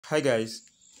Hi guys,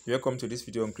 welcome to this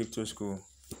video on crypto school.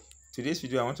 Today's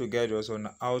video I want to guide us on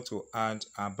how to add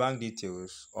our bank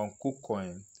details on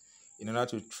KuCoin in order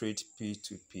to trade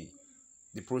P2P.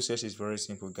 The process is very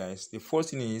simple guys. The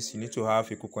first thing is you need to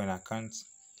have a KuCoin account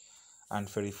and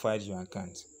verified your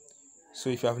account. So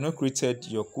if you have not created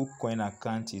your KuCoin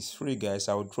account, it's free guys.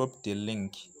 I will drop the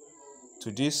link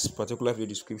to this particular video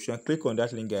description. Click on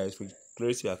that link guys to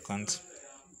create your account,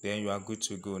 then you are good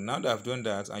to go. Now that I've done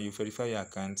that and you verify your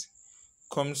account,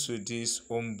 come to this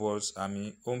home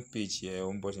page here,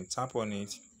 home button, tap on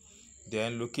it,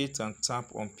 then locate and tap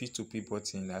on P2P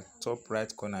button at top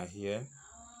right corner here.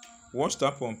 Once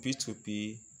tap on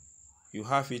P2P, you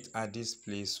have it at this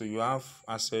place, so you have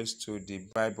access to the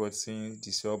buy button,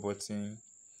 the sell button,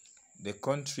 the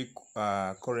country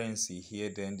currency here,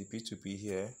 then the P2P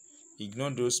here. Ignore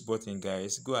those buttons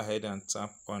guys, go ahead and tap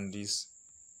on this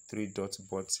three dot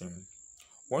button.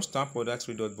 Once tap on that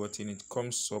three dot button, it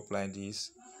comes up like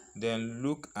this. Then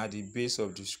look at the base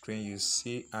of the screen, you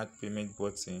see add payment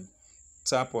button.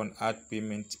 Tap on add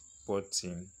payment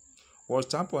button. Once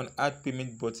tap on add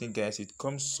payment button guys, it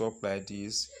comes up like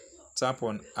this. Tap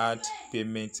on add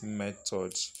payment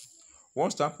method.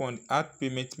 Once tap on add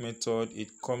payment method, it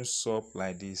comes up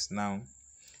like this. Now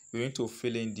you need to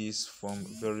fill in this form.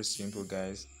 Very simple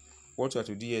guys. What you have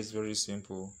to do here is very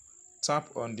simple. Tap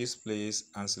on this place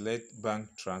and select bank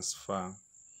transfer.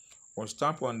 Once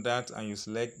tap on that and you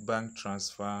select bank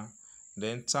transfer,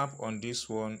 then tap on this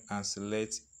one and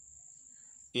select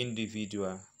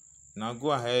individual. Now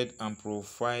go ahead and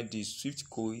provide the SWIFT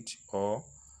code or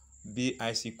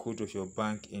BIC code of your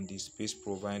bank in the space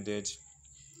provided.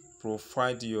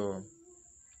 Provide your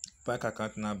bank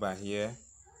account number here.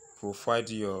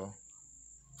 Provide your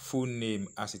full name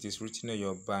as it is written on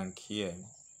your bank here.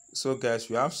 So guys,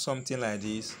 we have something like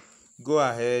this. Go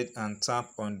ahead and tap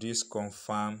on this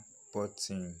confirm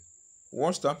button.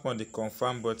 Once tap on the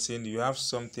confirm button, you have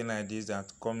something like this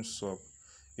that comes up.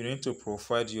 You need to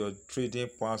provide your trading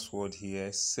password here,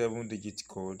 7-digit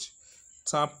code.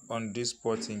 Tap on this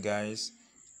button guys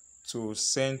to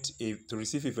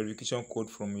receive a verification code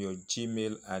from your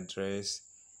Gmail address.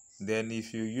 Then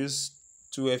if you use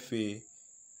 2FA,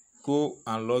 go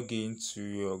and log into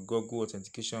your Google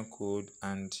authentication code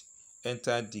and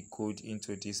enter the code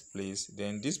into this place.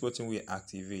 Then this button will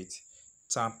activate.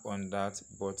 Tap on that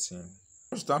button.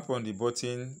 Once tap on the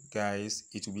button guys,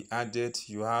 it will be added.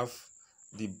 You have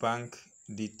the bank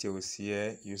details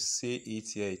here. You see it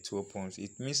here, it opens.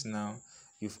 It means now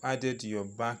you've added your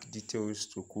bank details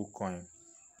to KuCoin.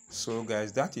 So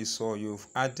guys, that is all. You've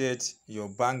added your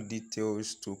bank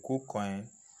details to KuCoin.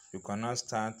 You can now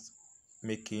start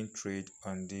making trade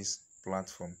on this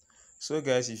platform. So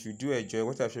guys, if you do enjoy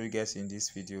what I've shown you guys in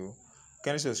this video,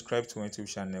 kindly subscribe to my YouTube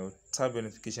channel, tap the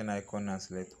notification icon and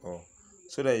select all,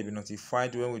 so that you'll be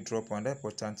notified when we drop another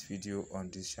important video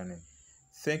on this channel.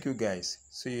 Thank you guys.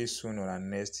 See you soon on our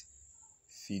next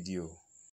video.